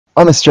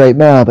I'm a straight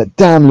male, but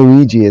damn,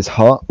 Luigi is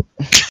hot.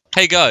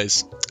 Hey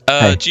guys,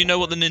 Hey. do you know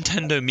what the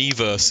Nintendo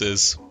Miiverse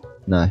is?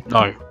 No.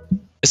 No.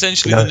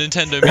 Essentially, the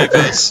Nintendo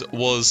Miiverse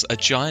was a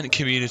giant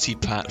community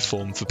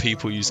platform for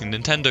people using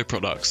Nintendo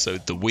products. So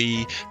the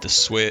Wii, the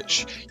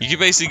Switch. You could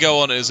basically go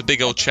on it as a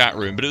big old chat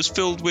room, but it was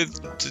filled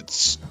with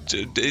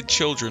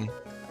children.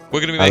 We're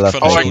going to be making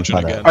fun of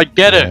children again. I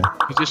get it.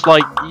 Because it's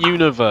like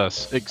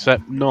Universe,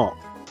 except not.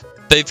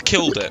 They've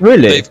killed it.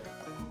 Really?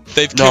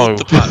 They've killed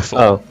the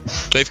platform. Oh.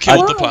 They've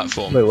killed the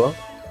platform. Wait, what?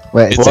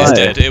 Wait, It's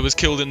dead. It was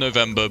killed in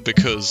November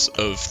because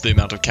of the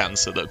amount of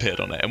cancer that appeared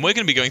on it. And we're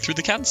going to be going through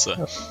the cancer.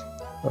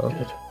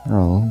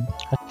 Oh.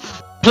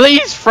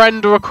 Please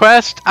friend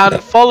request and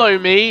follow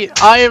me.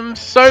 I am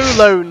so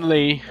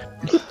lonely.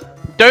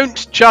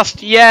 Don't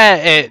just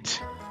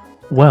it.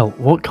 Well,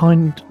 what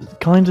kind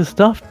of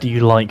stuff do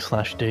you like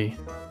 /do?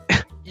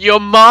 Your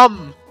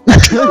mum.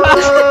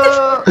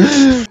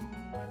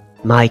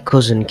 My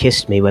cousin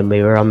kissed me when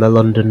we were on the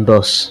London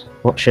bus.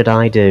 What should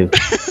I do?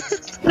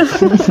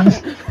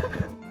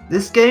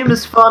 This game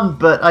is fun,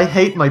 but I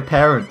hate my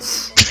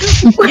parents.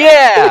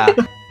 Yeah.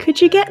 Could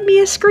you get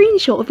me a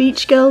screenshot of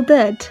each girl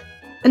dead?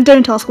 And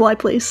don't ask why,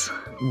 please.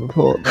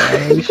 Report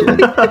violation.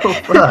 Oh,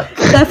 fuck.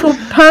 They're for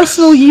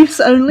personal use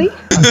only.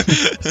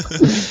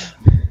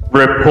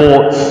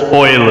 Report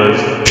spoilers.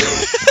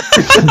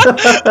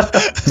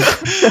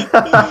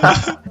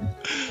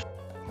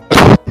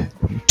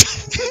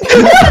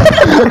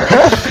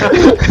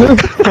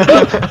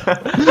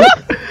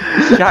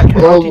 Jack,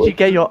 how did you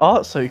get your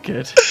art so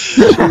good?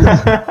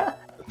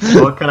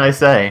 What can I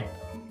say?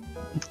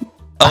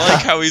 I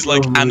like how he's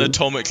like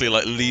anatomically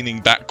like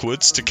leaning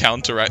backwards to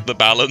counteract the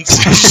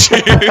balance issue.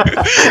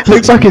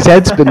 Looks like his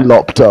head's been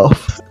lopped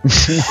off.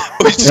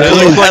 Which is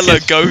like hella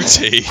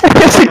goatee.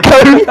 It's a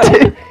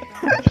goatee.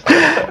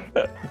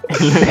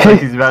 He looks like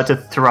he's about to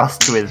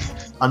thrust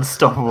with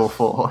unstoppable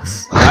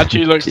force.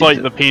 Actually looks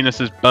like the penis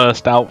has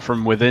burst out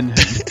from within him.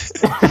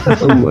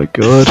 Oh my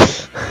god.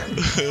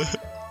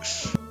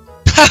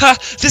 Haha,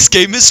 this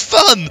game is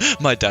fun!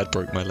 My dad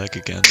broke my leg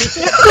again.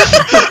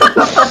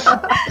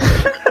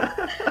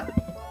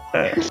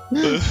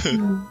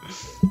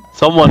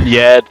 Someone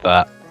yared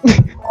that.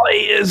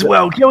 Might as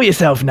well kill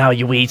yourself now,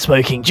 you weed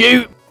smoking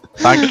Jew.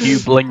 Thank you,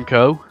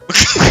 Blinko.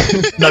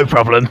 No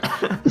problem.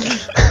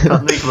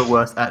 Can't think of a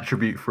worse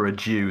attribute for a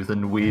Jew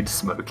than weed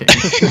smoking.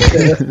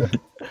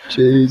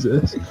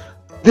 Jesus.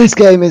 This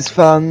game is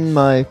fun.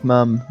 My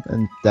mum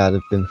and dad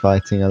have been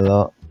fighting a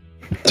lot.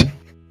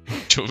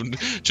 Do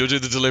you do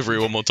the delivery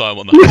one more time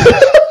on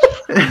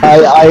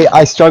that?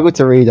 I struggled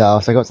to read it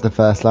after I got to the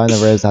first line. I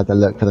realised I had to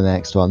look for the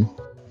next one.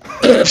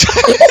 That's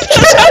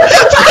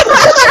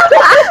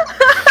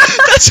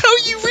how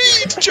you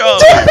read,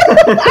 Charlie!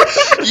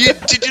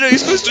 Did you know you're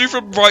supposed to do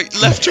from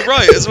left to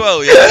right as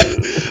well, yeah?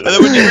 And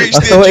then when you reach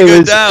the end, you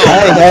go down.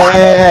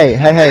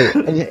 Hey.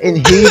 In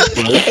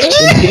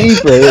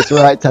Hebrew, it's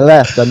right to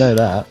left. I know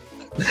that.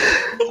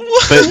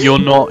 What? But you're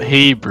not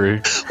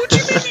Hebrew. What do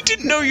you mean you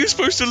didn't know you were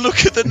supposed to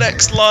look at the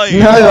next line?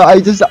 No,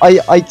 I just,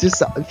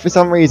 for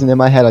some reason in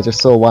my head, I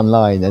just saw one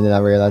line and then I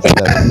realised there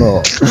was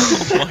more.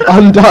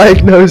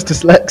 Undiagnosed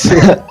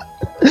dyslexia.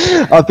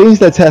 I've been to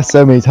their test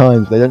so many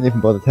times, they don't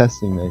even bother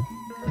testing me.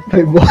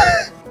 Wait,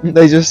 what?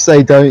 They just say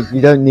you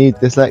don't need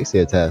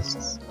dyslexia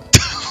tests.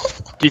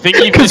 Do you think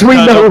you Because could we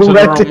turn know up to the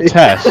already. wrong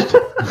test?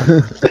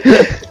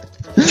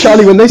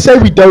 Charlie, when they say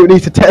we don't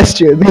need to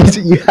test you, it means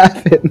that you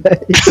have it,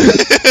 mate.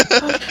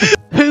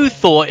 Who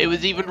thought it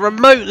was even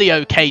remotely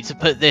okay to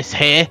put this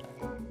here?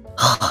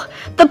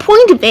 The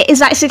point of it is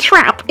that it's a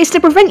trap. It's to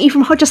prevent you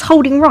from just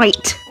holding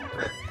right.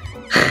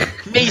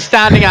 Me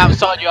standing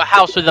outside your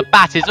house with a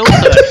bat is also a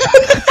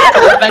trap.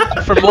 To prevent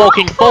you from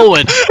walking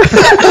forward.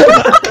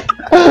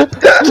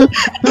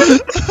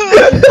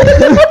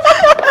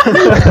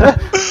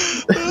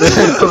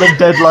 They're full of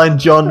Deadline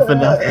John for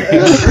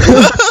nothing.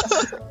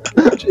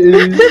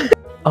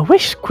 I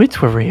wish squids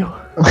were real.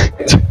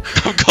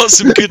 I've got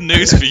some good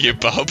news for you,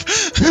 Bob.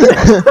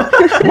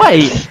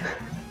 Wait.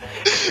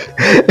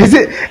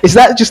 Is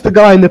that just the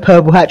guy in the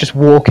purple hat just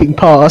walking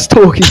past,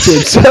 talking to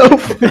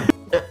himself?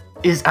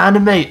 Is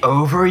anime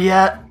over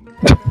yet?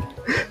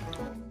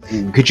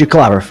 Could you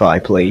clarify,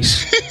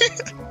 please?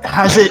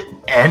 Has it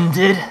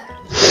ended?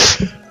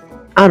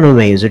 Anime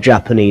is a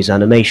Japanese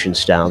animation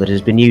style that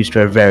has been used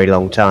for a very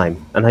long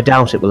time, and I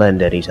doubt it will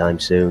end anytime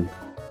soon.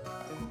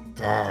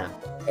 Damn.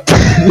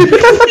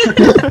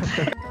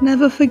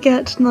 Never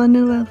forget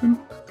 9/11.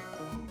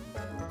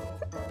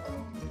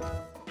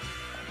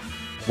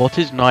 What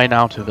is 9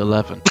 out of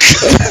 11?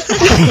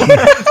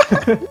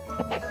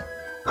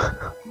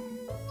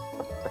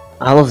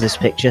 I love this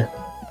picture.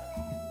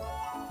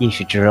 You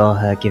should draw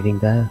her giving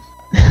birth.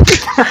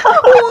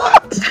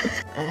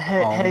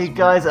 Hey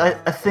guys, I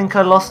think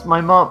I lost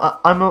my mom.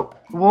 I'm a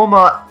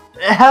Walmart.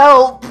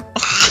 Help!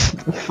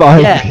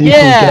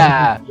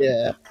 Yeah.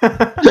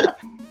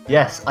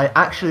 Yes, I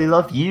actually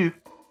love you.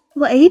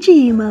 What age are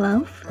you, my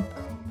love?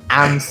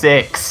 I'm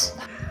 6.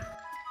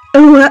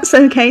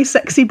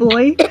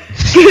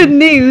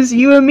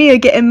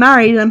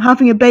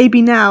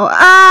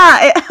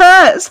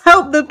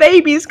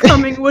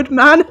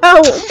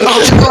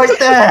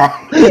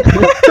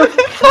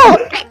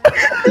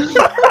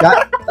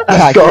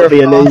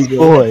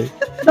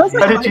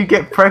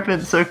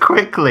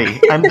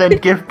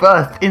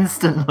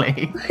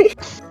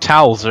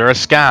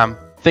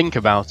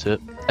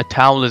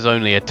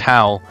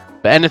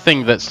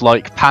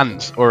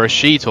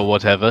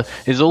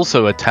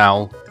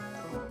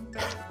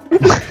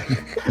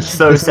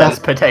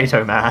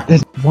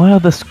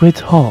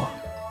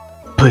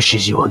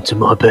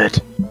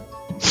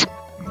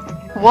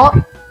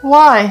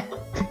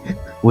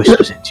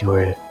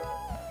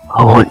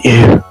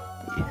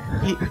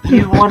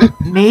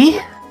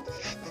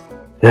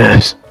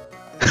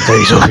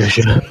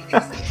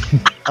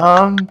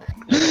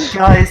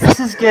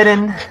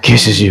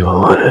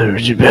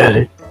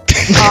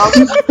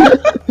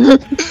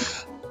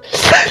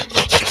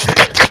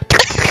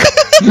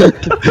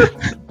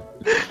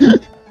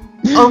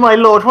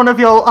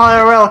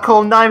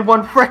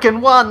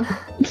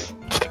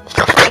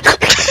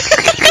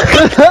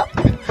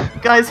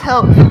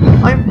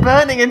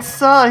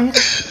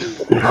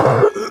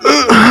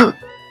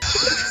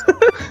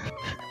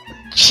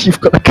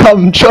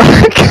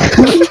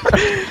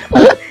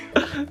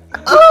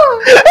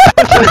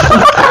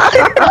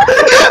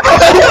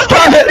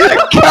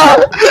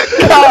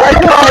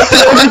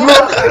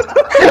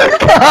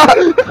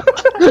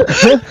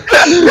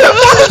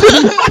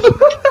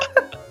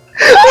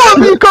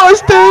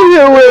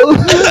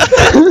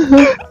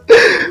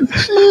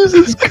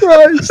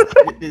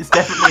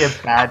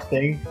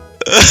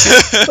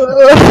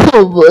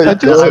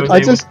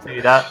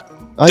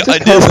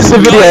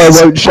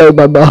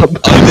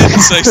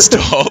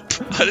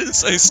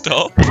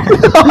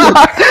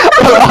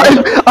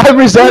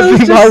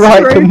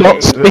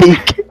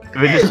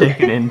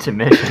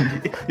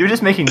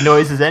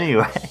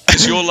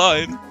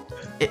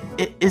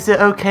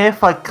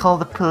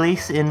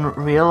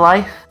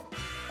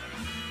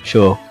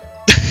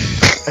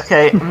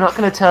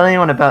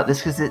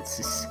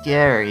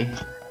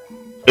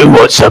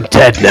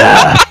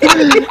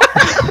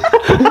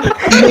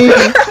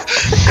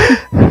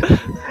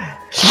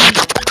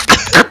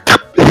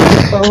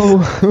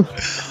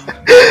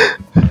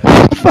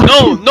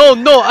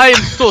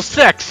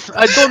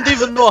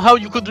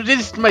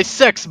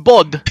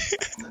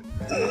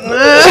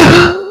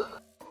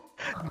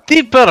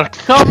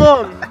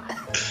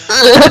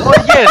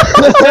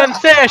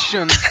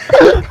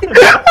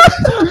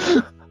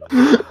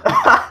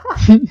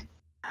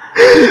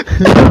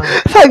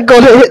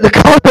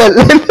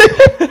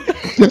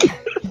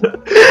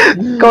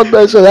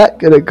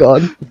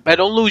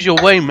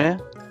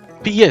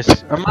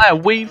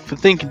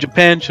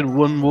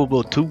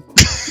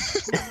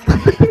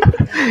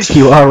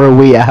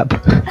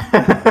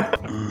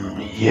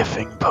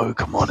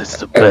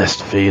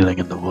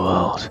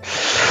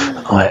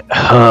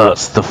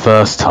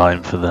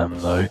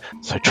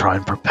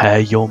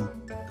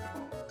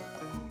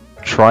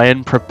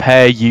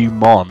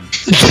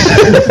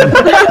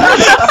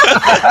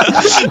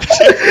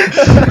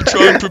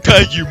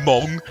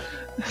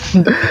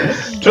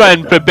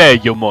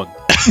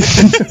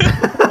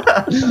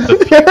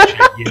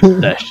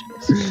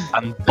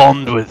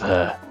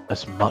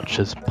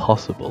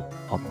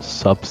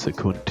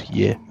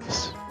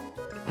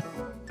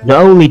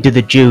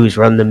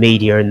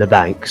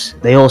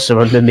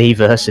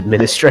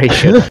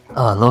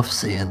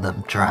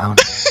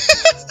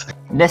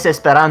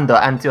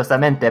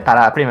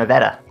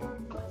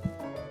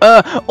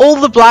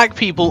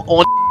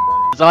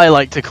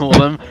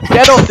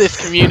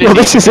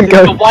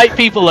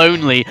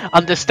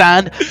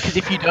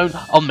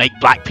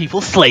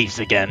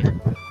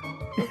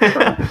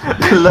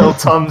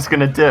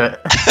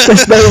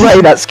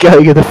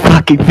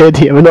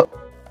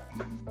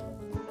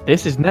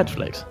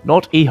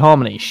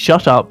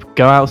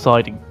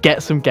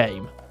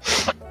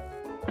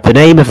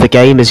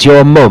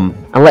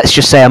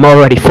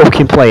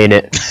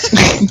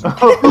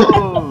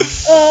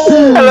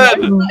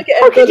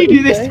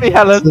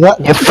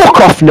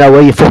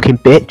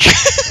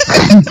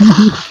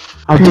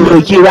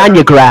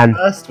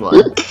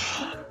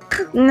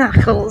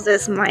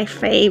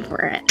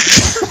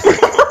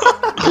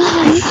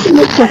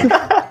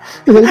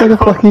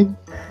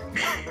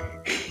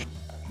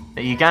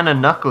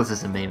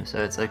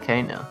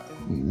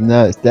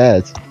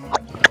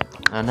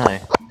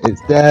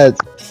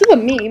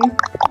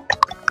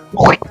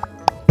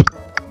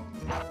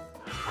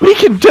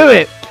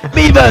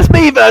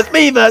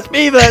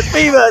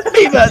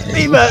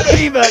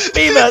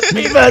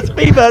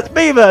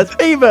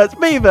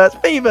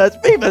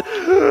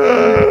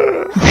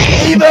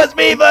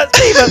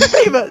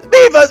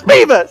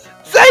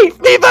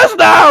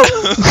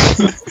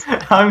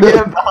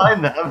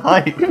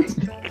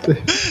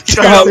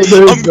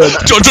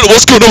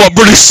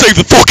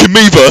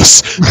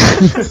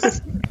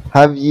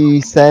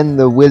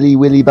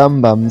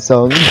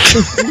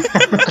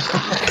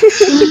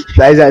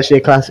 That is actually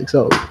a classic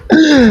song.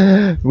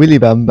 Willy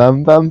bum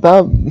bum bum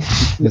bum.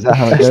 Is that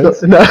how it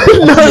goes? No.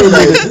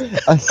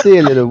 I see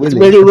a little Willy.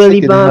 Willy I Willy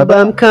stick it in my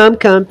bum bum,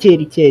 come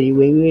titty titty,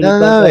 Willy Willy No,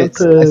 bum bum,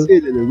 it's I see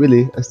a little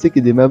Willy. I stick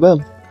it in my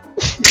bum.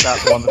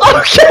 That's one.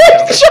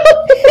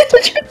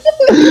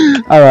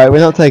 Alright, we're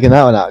not taking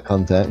that one out of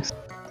context.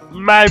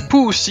 My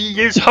pussy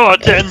is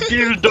hot and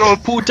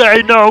dildo put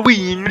in a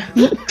ween.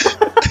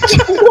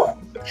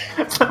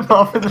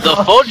 The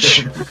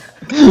fudge?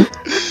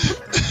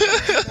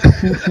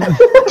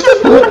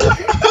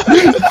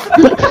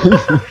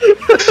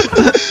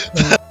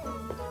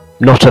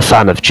 Not a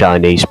fan of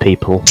Chinese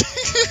people.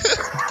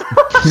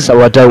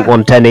 So I don't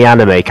want any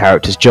anime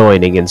characters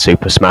joining in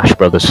Super Smash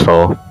Bros.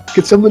 4.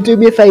 Could someone do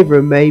me a favour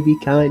and maybe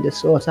kinda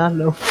sort, I don't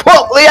know,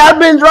 fuck the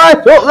admins right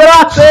up their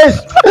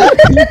asses!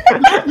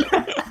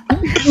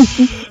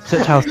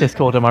 SootHouse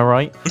Discord, am I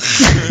right?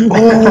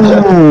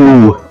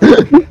 Ooh.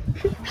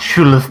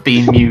 Should have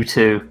been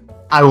Mewtwo.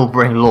 I will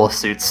bring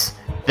lawsuits.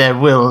 There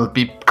will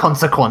be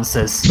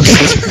consequences.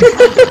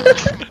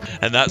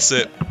 And that's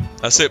it.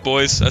 That's it,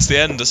 boys. That's the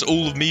end. That's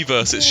all of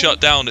Miiverse. It's shut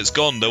down. It's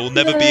gone. There will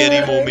never be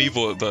any more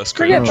Miiverse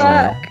Bring it creators.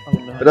 back.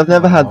 But I've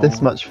never had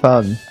this much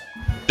fun.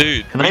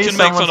 Dude, Can we I use can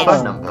make fun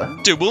someone's of. phone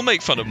number? Dude, we'll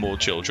make fun of more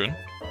children.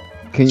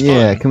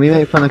 Can we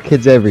make fun of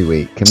kids every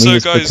week? Can we So,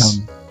 just guys,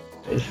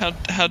 become...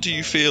 how do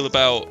you feel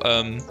about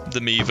the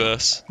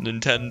Miiverse,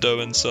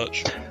 Nintendo and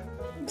such?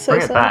 So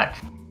Bring it sad. back.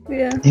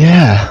 Yeah.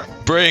 Yeah.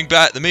 Bring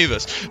back the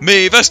Miiverse.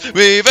 Miiverse,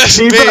 Miiverse, Miiverse,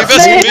 Miiverse,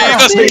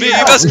 Miiverse, Miiverse,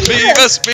 Miiverse, Miiverse, Miiverse.